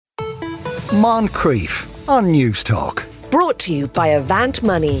Moncrief on News Talk. Brought to you by Avant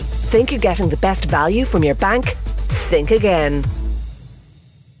Money. Think you're getting the best value from your bank? Think again.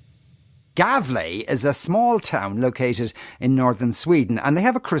 Gävle is a small town located in northern Sweden, and they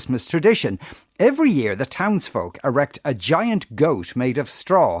have a Christmas tradition. Every year the townsfolk erect a giant goat made of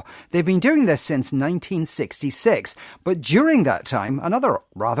straw. They've been doing this since 1966, but during that time another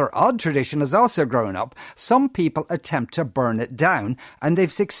rather odd tradition has also grown up. Some people attempt to burn it down, and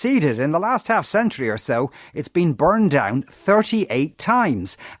they've succeeded. In the last half century or so, it's been burned down 38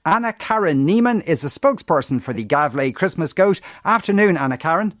 times. Anna Karen Niemann is a spokesperson for the Gävle Christmas goat. Afternoon, Anna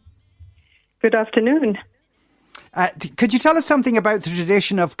Karen. Good afternoon. Could you tell us something about the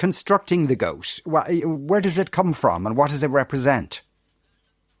tradition of constructing the goat? Where does it come from and what does it represent?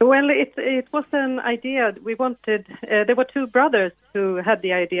 Well, it was an idea we wanted. There were two brothers who had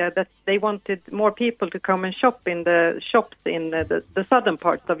the idea that they wanted more people to come and shop in the shops in the southern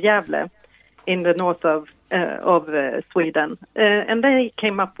parts of Gävle, in the north of Sweden. And they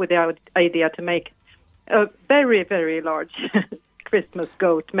came up with the idea to make a very, very large Christmas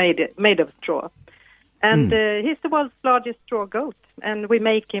goat made of straw. And he's the world's largest straw goat, and we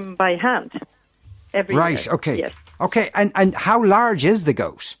make him by hand every year. Right, okay. Yes. Okay, and how large is the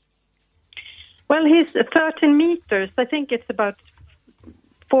goat? Well, he's 13 meters. I think it's about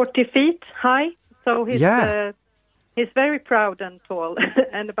 40 feet high. So he's very proud and tall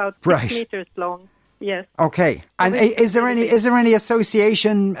and about 6 meters long. Yes. Okay. And is there any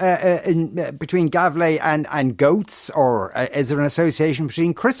association between Gävle and goats, or is there an association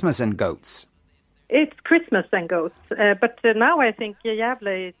between Christmas and goats? It's Christmas and goats, but now I think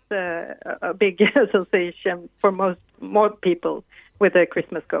Gävle is a big association for more people with a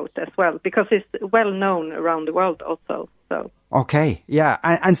Christmas goat as well, because it's well known around the world also. So. Okay. Yeah.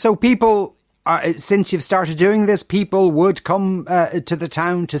 And so people, since you've started doing this, people would come to the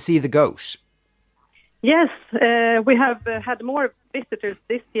town to see the goat. Yes, we have had more visitors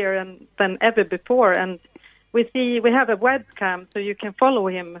this year than ever before, and we have a webcam so you can follow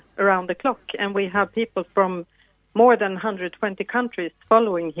him around the clock, and we have people from more than 120 countries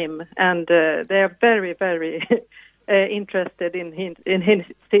following him, and they are very, very interested in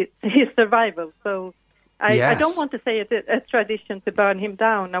his survival. So I don't want to say it's a tradition to burn him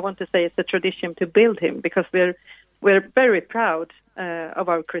down. I want to say it's a tradition to build him, because we're very proud of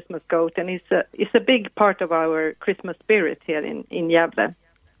our Christmas goat, and it's a big part of our Christmas spirit here in Gävle.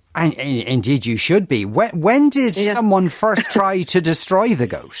 And indeed you should be. When did someone first try to destroy the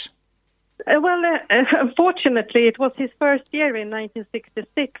goat? Unfortunately, it was his first year in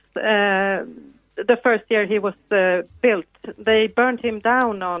 1966. The first year he was built. They burned him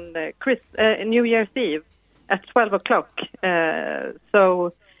down on New Year's Eve at 12 o'clock.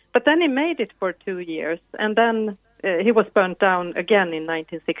 But then he made it for 2 years, and then he was burnt down again in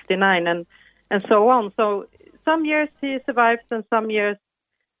 1969, and so on. So some years he survives, and some years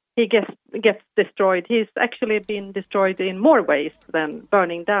he gets destroyed. He's actually been destroyed in more ways than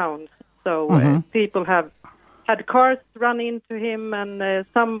burning down. So people have had cars run into him, and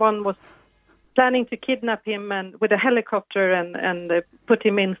someone was planning to kidnap him and with a helicopter and put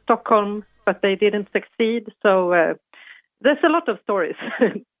him in Stockholm, but they didn't succeed. So there's a lot of stories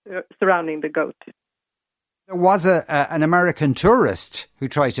surrounding the goat. There was an American tourist who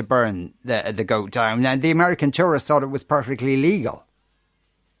tried to burn the goat down, and the American tourist thought it was perfectly legal.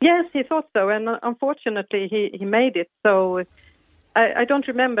 Yes, he thought so, and unfortunately he made it. So I don't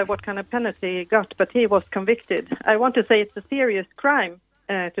remember what kind of penalty he got, but he was convicted. I want to say it's a serious crime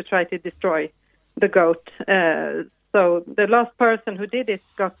to try to destroy the goat. So the last person who did it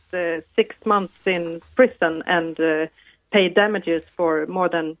got 6 months in prison and paid damages for more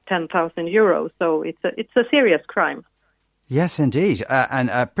than 10,000 euros. So it's a serious crime. Yes, indeed, and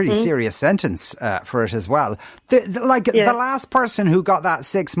a pretty serious sentence for it as well. The last person who got that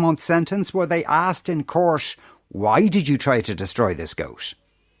 6-month sentence, were they asked in court, why did you try to destroy this goat?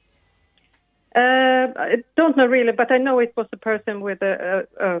 I don't know really, but I know it was a person with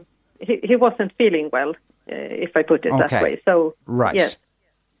he wasn't feeling well, if I put it that way. So right, yes.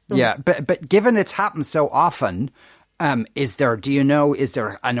 Yeah, but given it's happened so often. Is there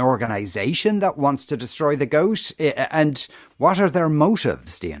an organisation that wants to destroy the goat? And what are their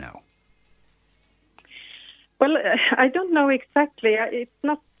motives, do you know? Well, I don't know exactly. It's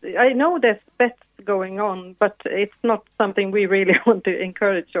not. I know there's bets going on, but it's not something we really want to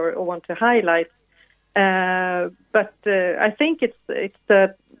encourage or want to highlight. But I think it's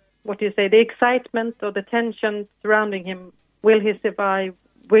what do you say? The excitement or the tension surrounding him. Will he survive?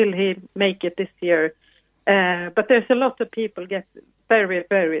 Will he make it this year? But there's a lot of people get very,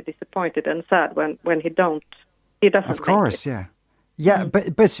 very disappointed and sad when he doesn't. Of course, make it. Yeah, but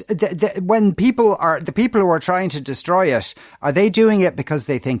when the people who are trying to destroy it, are they doing it because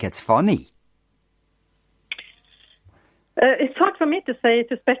they think it's funny? It's hard for me to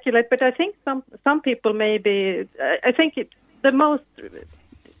speculate, but I think some people maybe. I think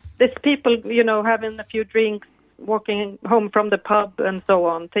these people, having a few drinks, walking home from the pub and so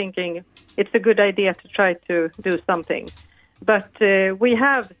on, thinking it's a good idea to try to do something. But we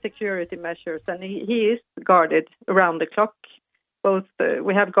have security measures, and he is guarded around the clock. Both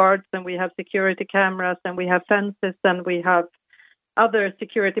we have guards, and we have security cameras, and we have fences, and we have other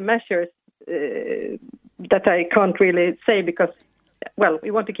security measures that I can't really say because, well,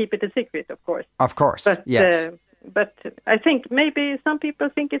 we want to keep it a secret, of course. Of course, but, yes. But I think maybe some people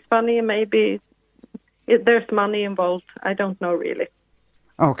think it's funny, and maybe there's money involved. I don't know really.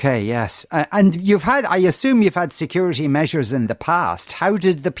 Okay, yes. And I assume you've had security measures in the past. How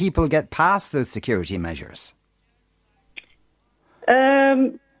did the people get past those security measures?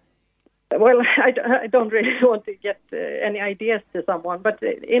 Well, I don't really want to get any ideas to someone, but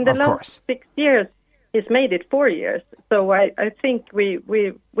in the last 6 years, he's made it 4 years. So I think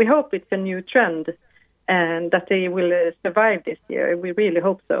we hope it's a new trend and that he will survive this year. We really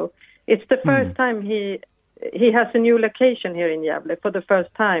hope so. It's the first time he has a new location here in Gävle for the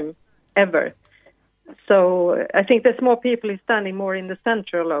first time ever. So I think there's more people. He's standing more in the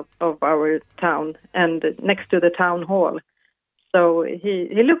central of our town and next to the town hall. So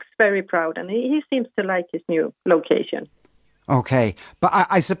he looks very proud, and he seems to like his new location. Okay, but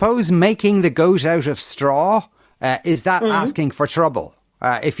I suppose making the goat out of straw, is that asking for trouble?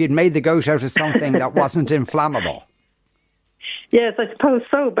 If you'd made the goat out of something that wasn't inflammable? Yes, I suppose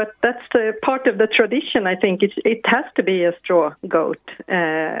so, but that's part of the tradition, I think. It has to be a straw goat.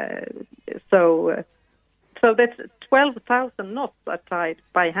 So that's 12,000 knots are tied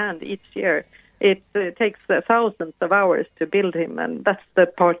by hand each year. It takes thousands of hours to build him, and that's the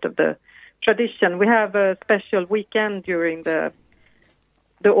part of the tradition. We have a special weekend during the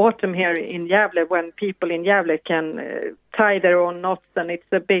autumn here in Gävle when people in Gävle can tie their own knots, and it's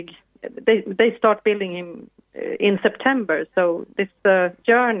a big. They start building him in September, so this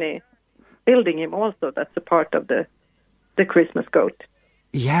journey building him also. That's a part of the Christmas goat.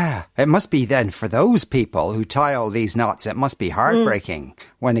 Yeah, it must be then for those people who tie all these knots. It must be heartbreaking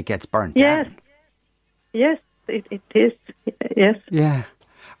when it gets burnt down. Yes, it is. Yes. Yeah.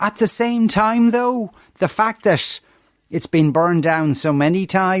 At the same time, though, the fact that it's been burned down so many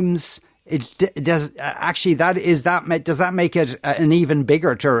times, does that make it an even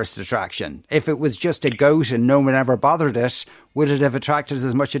bigger tourist attraction? If it was just a goat and no one ever bothered it, would it have attracted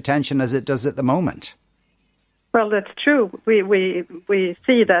as much attention as it does at the moment? Well, that's true. We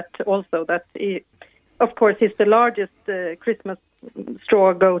see that also. That of course, he's the largest Christmas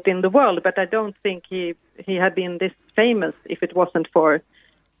straw goat in the world, but I don't think he had been this famous if it wasn't for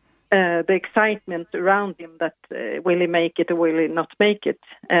the excitement around him that will he make it or will he not make it.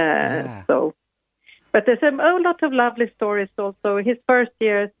 So, but there's a lot of lovely stories also. His first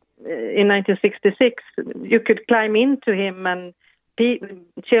year in 1966, you could climb into him, and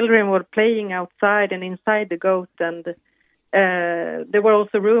children were playing outside and inside the goat, and there were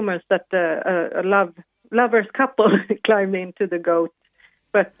also rumors that a lovers couple climbed into the goat,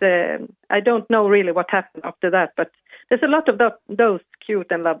 but I don't know really what happened after that. But there's a lot of those cute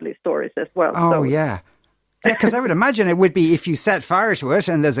and lovely stories as well. Oh, so. Yeah, because I would imagine it would be if you set fire to it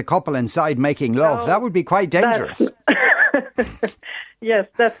and there's a couple inside making love, that would be quite dangerous. Yes,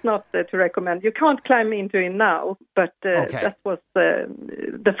 that's not to recommend. You can't climb into it now, but that was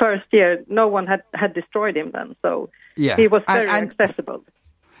the first year. No one had destroyed him then, so he was very accessible.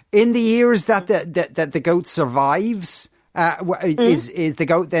 In the years that the goat survives, is the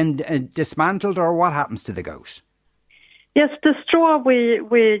goat then dismantled, or what happens to the goat? Yes, the straw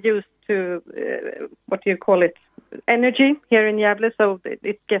we use to, what do you call it, energy here in Gävle, so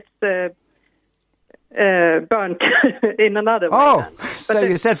it gets burnt in another way. Oh, so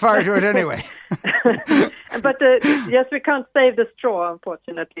you set fire to it anyway. But yes, we can't save the straw,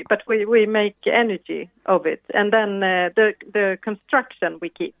 unfortunately, but we make energy of it. And then the construction we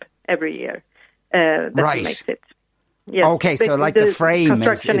keep every year. That makes it. Yes. Okay, so like the frame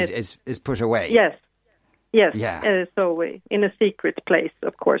is put away. Yes. Yeah. So in a secret place,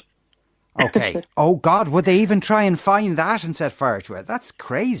 of course. Okay. Oh, God, would they even try and find that and set fire to it? That's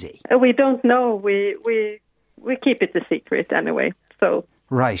crazy. We don't know. We keep it a secret anyway. So.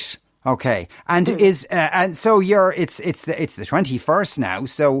 Right. Okay. And and so it's the 21st now.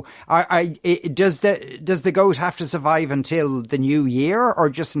 So does the goat have to survive until the new year or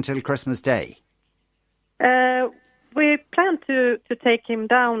just until Christmas Day? We plan to take him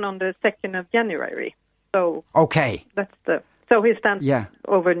down on the 2nd of January. So okay, that's the So he stands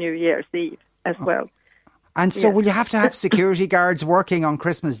over New Year's Eve as well. And so will you have to have security guards working on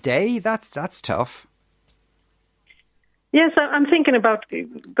Christmas Day? That's tough. Yes, I'm thinking about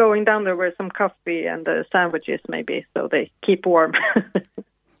going down there with some coffee and sandwiches maybe, so they keep warm.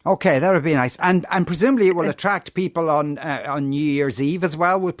 Okay, that would be nice. And presumably it will attract people on New Year's Eve as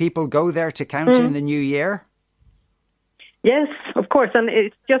well. Will people go there to count in the new year? Yes, of course. And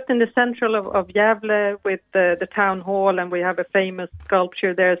it's just in the central of Gävle with the town hall, and we have a famous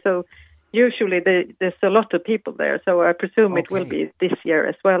sculpture there. So usually there's a lot of people there. So I presume it will be this year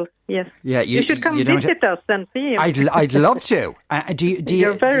as well. Yes. Yeah, you should come visit us and see him. I'd love to.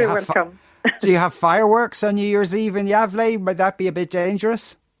 You're very welcome. Do you have fireworks on New Year's Eve in Gävle? Would that be a bit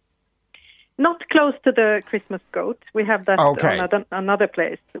dangerous? Not close to the Christmas goat. We have that on another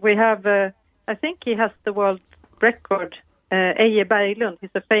place. We have, I think he has the world record. Eje Berglund, he's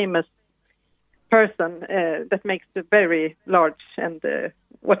a famous person that makes a very large and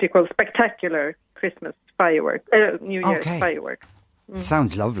what you call spectacular Christmas fireworks, New Year's fireworks.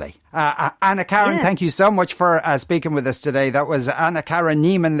 Sounds lovely. Anna Karen, thank you so much for speaking with us today. That was Anna Karen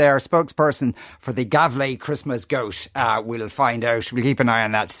Niemann there, spokesperson for the Gävle Christmas goat. We'll find out. We'll keep an eye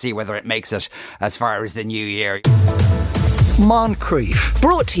on that to see whether it makes it as far as the new year. Moncrief.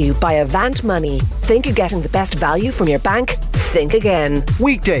 Brought to you by Avant Money. Think you're getting the best value from your bank? Think again.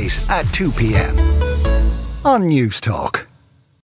 Weekdays at 2 p.m. on News Talk.